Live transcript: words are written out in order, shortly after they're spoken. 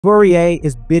Fourier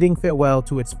is bidding farewell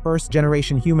to its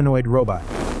first-generation humanoid robot.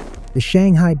 The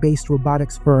Shanghai-based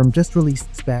robotics firm just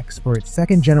released specs for its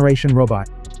second-generation robot,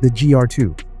 the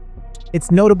GR-2.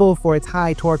 It's notable for its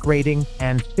high torque rating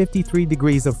and 53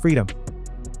 degrees of freedom.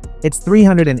 Its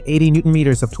 380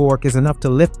 Newton-meters of torque is enough to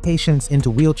lift patients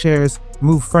into wheelchairs,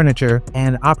 move furniture,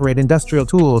 and operate industrial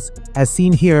tools, as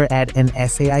seen here at an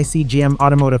SAIC GM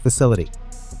automotive facility.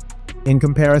 In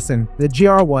comparison, the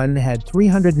GR-1 had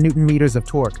 300 Newton-meters of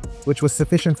torque, which was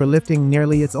sufficient for lifting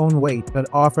nearly its own weight but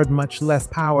offered much less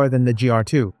power than the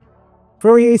GR-2.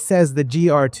 Fourier says the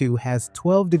GR-2 has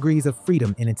 12 degrees of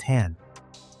freedom in its hand.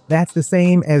 That's the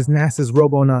same as NASA's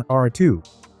Robonaut R2,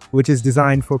 which is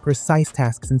designed for precise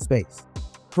tasks in space.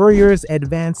 Fourier's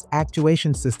advanced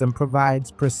actuation system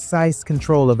provides precise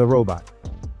control of the robot.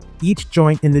 Each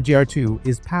joint in the GR-2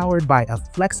 is powered by a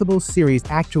flexible series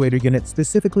actuator unit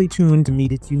specifically tuned to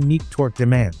meet its unique torque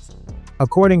demands.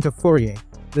 According to Fourier,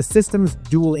 the system's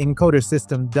dual encoder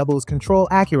system doubles control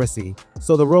accuracy,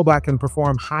 so the robot can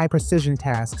perform high-precision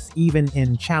tasks even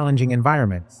in challenging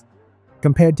environments.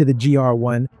 Compared to the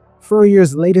GR-1,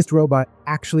 Fourier's latest robot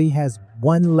actually has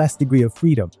one less degree of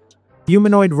freedom.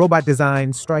 Humanoid robot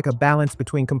designs strike a balance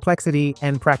between complexity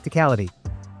and practicality.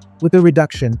 With the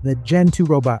reduction, the Gen 2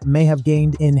 robot may have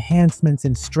gained enhancements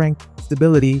in strength,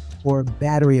 stability, or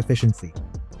battery efficiency.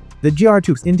 The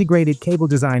GR-2's integrated cable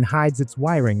design hides its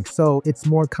wiring, so it's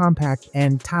more compact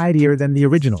and tidier than the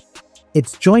original.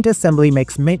 Its joint assembly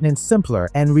makes maintenance simpler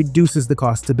and reduces the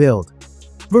cost to build.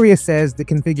 Fourier says the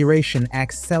configuration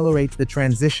accelerates the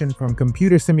transition from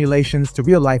computer simulations to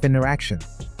real-life interactions.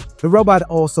 The robot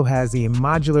also has a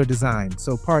modular design,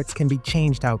 so parts can be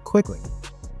changed out quickly.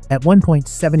 At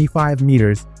 1.75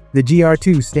 meters, the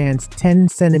GR-2 stands 10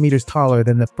 centimeters taller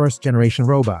than the first-generation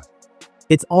robot.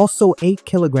 It's also 8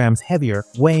 kilograms heavier,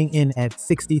 weighing in at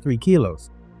 63 kilos.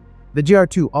 The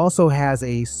GR-2 also has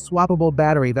a swappable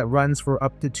battery that runs for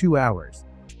up to 2 hours.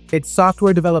 Its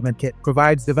software development kit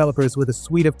provides developers with a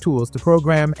suite of tools to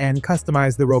program and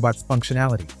customize the robot's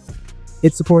functionality.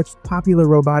 It supports popular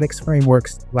robotics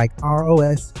frameworks like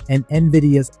ROS and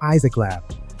NVIDIA's Isaac Lab.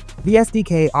 The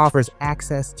SDK offers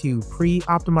access to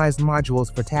pre-optimized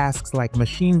modules for tasks like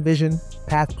machine vision,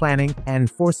 path planning, and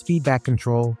force feedback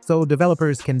control, so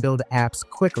developers can build apps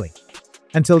quickly.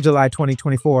 Until July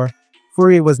 2024,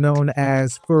 Fourier was known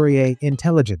as Fourier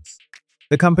Intelligence.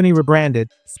 The company rebranded,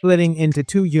 splitting into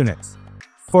 2 units,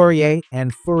 Fourier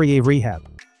and Fourier Rehab.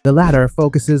 The latter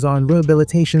focuses on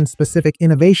rehabilitation-specific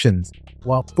innovations,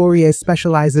 while Fourier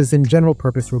specializes in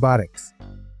general-purpose robotics.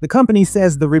 The company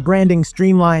says the rebranding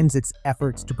streamlines its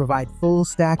efforts to provide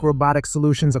full-stack robotic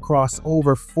solutions across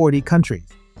over 40 countries.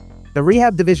 The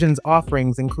Rehab division's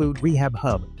offerings include Rehab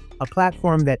Hub, a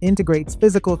platform that integrates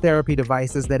physical therapy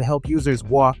devices that help users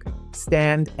walk,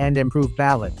 stand, and improve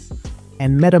balance,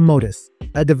 and Metamotus,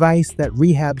 a device that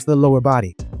rehabs the lower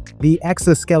body. The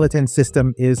exoskeleton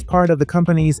system is part of the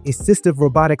company's assistive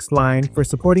robotics line for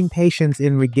supporting patients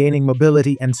in regaining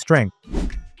mobility and strength.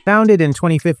 Founded in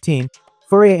 2015,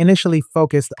 Fourier initially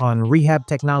focused on rehab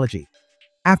technology.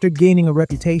 After gaining a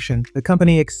reputation, the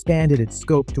company expanded its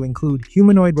scope to include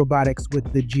humanoid robotics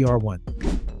with the GR-1.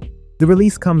 The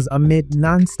release comes amid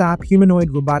non-stop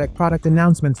humanoid robotic product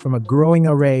announcements from a growing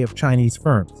array of Chinese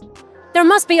firms. There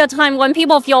must be a time when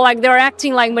people feel like they're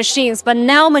acting like machines, but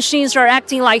now machines are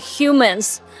acting like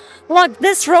humans. Look,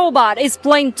 this robot is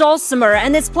playing dulcimer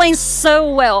and it's playing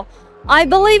so well. I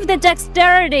believe the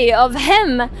dexterity of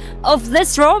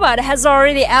this robot has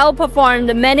already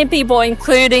outperformed many people,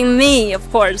 including me, of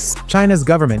course. China's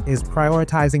government is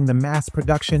prioritizing the mass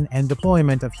production and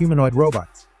deployment of humanoid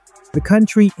robots. The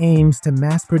country aims to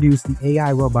mass produce the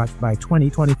AI robots by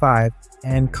 2025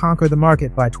 and conquer the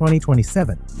market by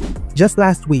 2027. Just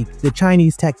last week, the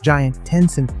Chinese tech giant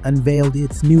Tencent unveiled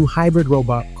its new hybrid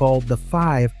robot called the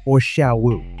 5 or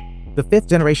Xiaowu. The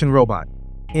 5th-generation robot,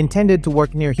 intended to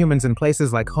work near humans in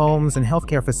places like homes and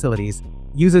healthcare facilities,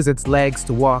 uses its legs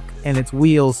to walk and its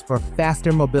wheels for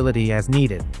faster mobility as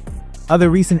needed. Other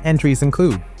recent entries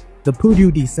include the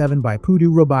Pudu D7 by Pudu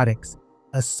Robotics,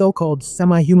 a so-called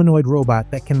semi-humanoid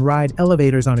robot that can ride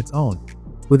elevators on its own.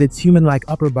 With its human-like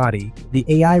upper body, the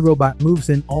AI robot moves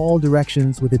in all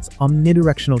directions with its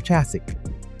omnidirectional chassis.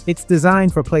 It's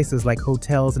designed for places like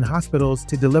hotels and hospitals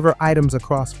to deliver items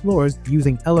across floors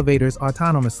using elevators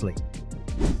autonomously.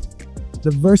 The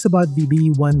VersaBot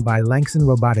VB1 by Langson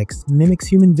Robotics mimics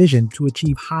human vision to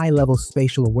achieve high-level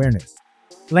spatial awareness.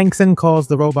 Langson calls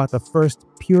the robot the first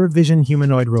pure-vision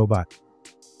humanoid robot.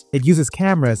 It uses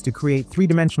cameras to create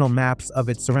three-dimensional maps of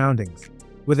its surroundings.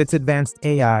 With its advanced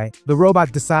AI, the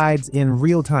robot decides in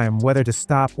real time whether to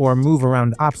stop or move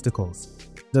around obstacles.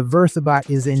 the VersaBot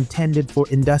is intended for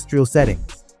industrial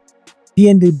settings.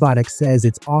 Robotics says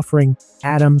its offering,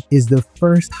 Atom, is the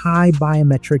first high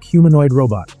biometric humanoid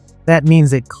robot. That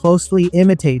means it closely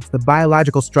imitates the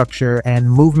biological structure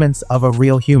and movements of a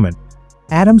real human.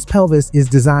 Atom's pelvis is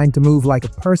designed to move like a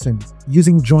person's,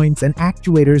 using joints and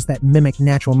actuators that mimic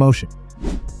natural motion.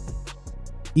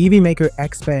 EV maker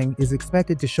XPeng is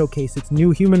expected to showcase its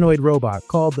new humanoid robot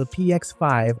called the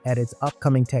PX5 at its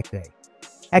upcoming Tech Day.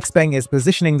 XPeng is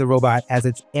positioning the robot as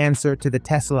its answer to the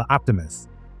Tesla Optimus.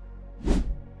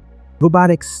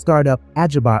 Robotics startup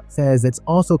Agibot says it's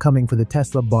also coming for the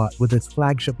Tesla bot with its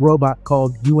flagship robot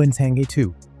called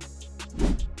Shanghai-2.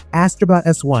 Astrobot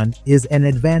S1 is an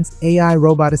advanced AI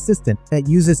robot assistant that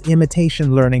uses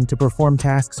imitation learning to perform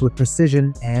tasks with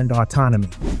precision and autonomy.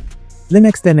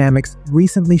 Linux Dynamics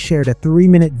recently shared a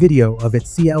 3-minute video of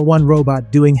its CL1 robot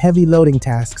doing heavy loading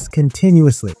tasks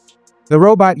continuously. The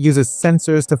robot uses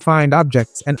sensors to find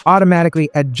objects and automatically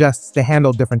adjusts to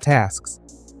handle different tasks.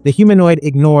 The humanoid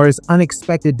ignores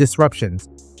unexpected disruptions,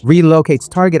 relocates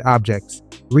target objects,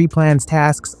 replans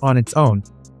tasks on its own,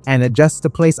 and adjusts to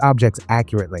place objects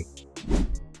accurately.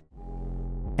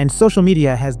 And social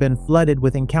media has been flooded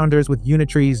with encounters with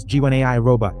Unitree's G1 AI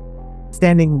robot.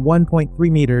 Standing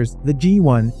 1.3 meters, the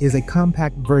G1 is a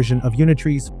compact version of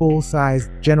Unitree's full-size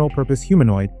general-purpose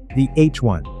humanoid, the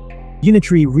H1.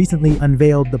 Unitree recently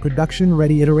unveiled the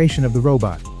production-ready iteration of the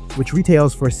robot, which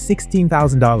retails for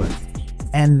 $16,000.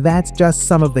 And that's just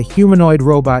some of the humanoid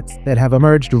robots that have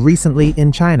emerged recently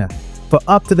in China. For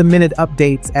up-to-the-minute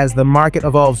updates as the market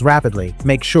evolves rapidly,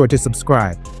 make sure to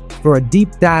subscribe. For a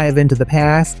deep dive into the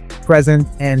past, present,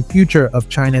 and future of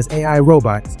China's AI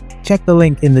robots, check the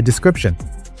link in the description.